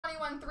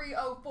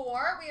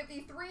21304. We have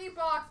the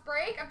 3-box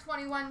break of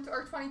 21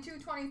 or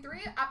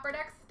 22-23 Upper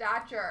Deck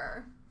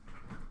Stature.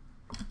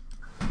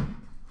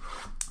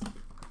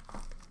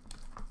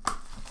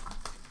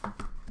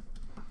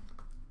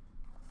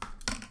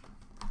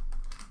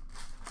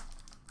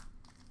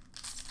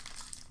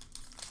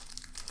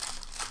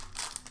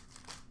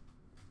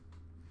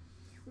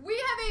 We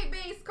have a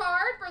base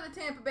card for the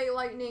Tampa Bay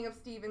Lightning of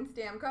Steven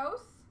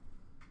Stamkos.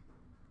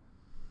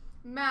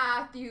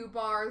 Matthew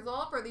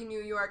Barzal for the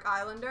New York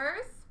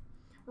Islanders.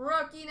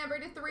 Rookie number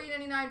to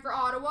 399 for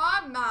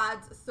Ottawa,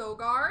 Mads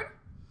Sogard.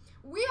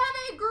 We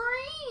have a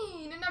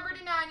green number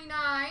to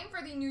 99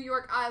 for the New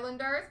York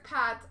Islanders,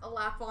 Pat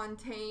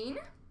LaFontaine.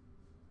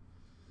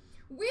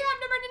 We have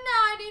number to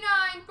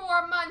 99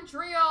 for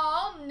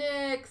Montreal,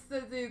 Nick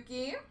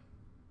Suzuki.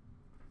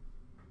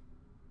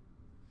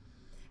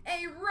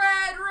 A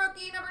red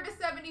rookie number to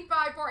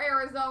 75 for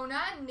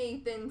Arizona,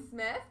 Nathan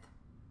Smith.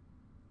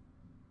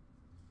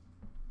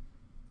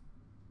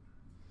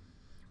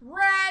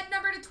 Red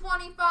number to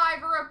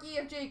 25 rookie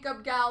of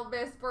Jacob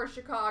Galvis for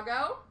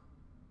Chicago.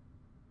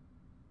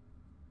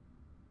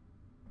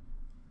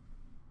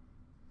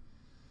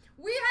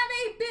 We have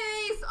a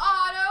base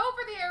auto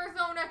for the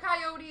Arizona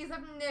Coyotes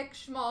of Nick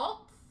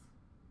Schmaltz.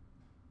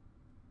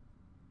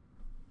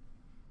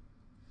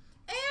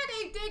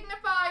 And a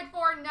dignified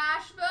for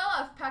Nashville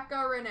of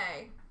Pekka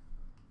Rinne.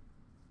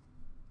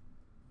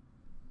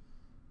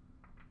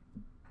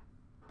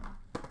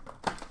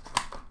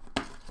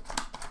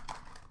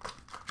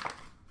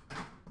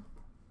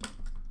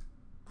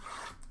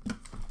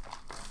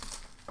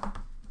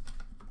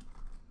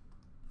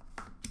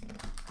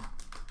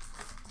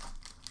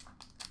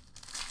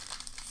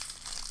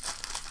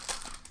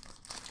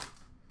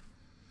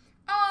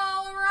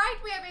 All right,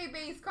 we have a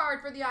base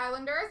card for the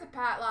Islanders of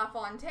Pat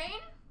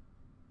LaFontaine.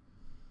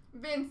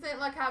 Vincent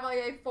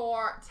LeCavalier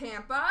for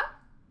Tampa.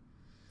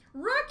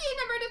 Rookie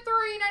number to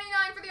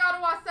 399 for the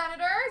Ottawa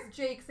Senators,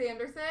 Jake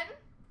Sanderson.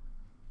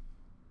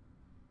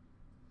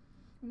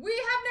 We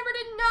have number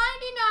to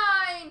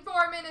 99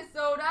 for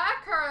Minnesota,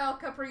 Kirill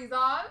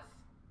Kaprizov.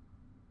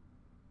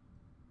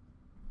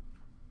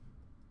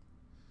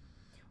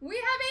 We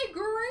have a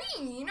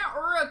green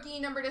rookie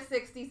number to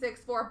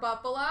 66 for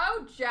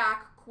Buffalo,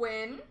 Jack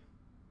Quinn.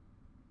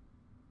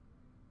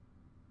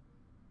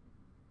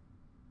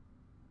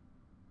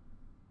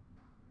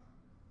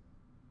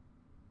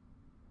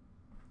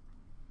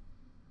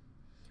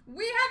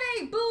 We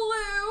have a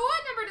blue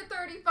number to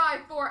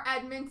 35 for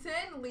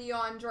Edmonton,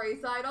 Leon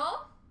Draisaitl.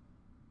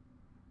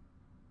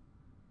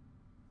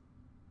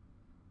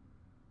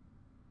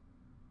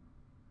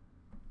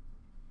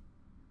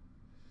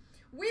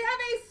 We have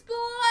a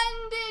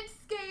splendid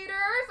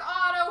skaters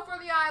auto for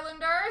the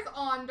Islanders,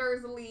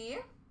 Anders Lee.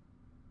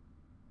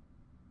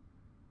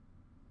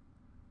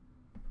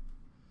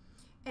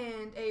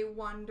 And a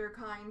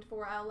Wonderkind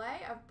for LA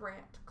of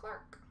Brant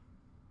Clark.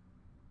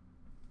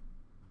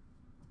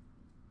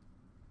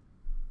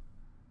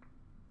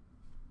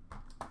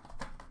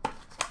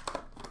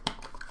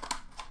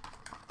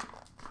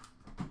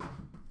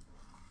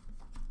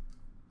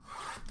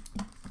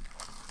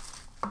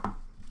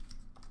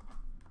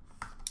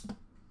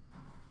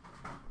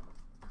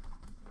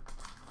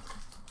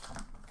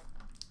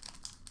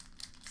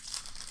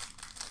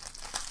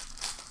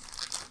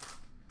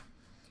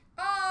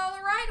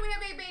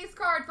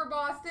 Card for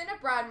Boston of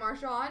Brad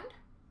Marchand.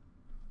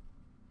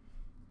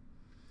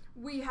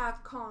 We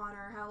have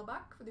Connor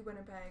Hellebuyck for the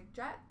Winnipeg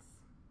Jets.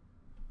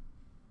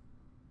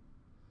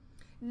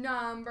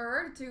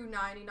 Number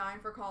 299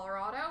 for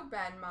Colorado,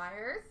 Ben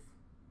Myers.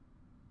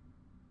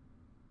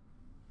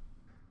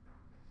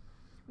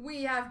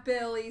 We have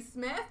Billy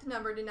Smith,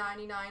 number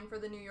 299 for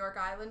the New York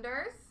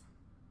Islanders.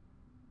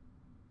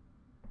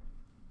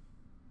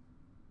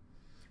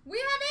 We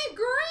have a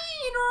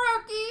green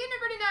rookie,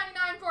 number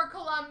 299 for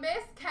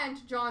Columbus,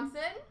 Kent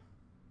Johnson.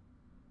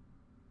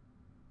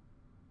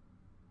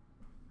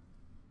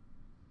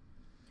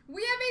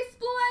 We have a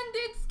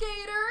splendid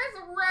skaters,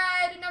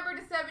 red, number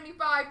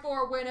 275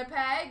 for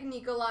Winnipeg,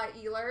 Nikolai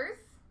Ehlers.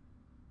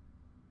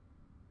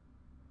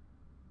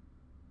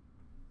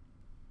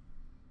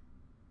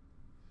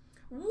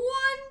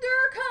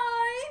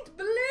 Wonderkind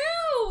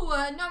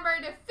blue, number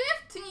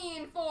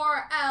 15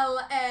 for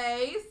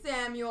LA,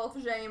 Samuel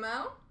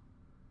Fajemo.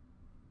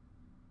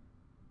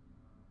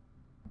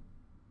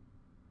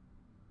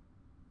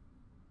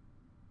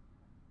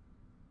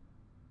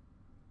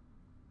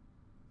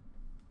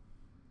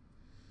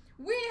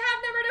 We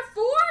have number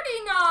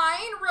 49,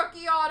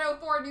 rookie auto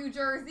for New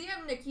Jersey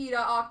of Nikita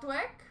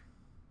Oktwick.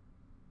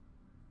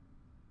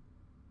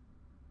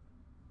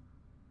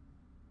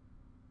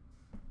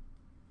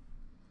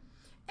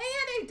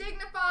 And a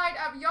dignified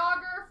of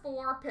Yager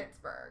for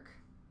Pittsburgh.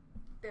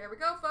 There we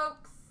go,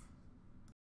 folks.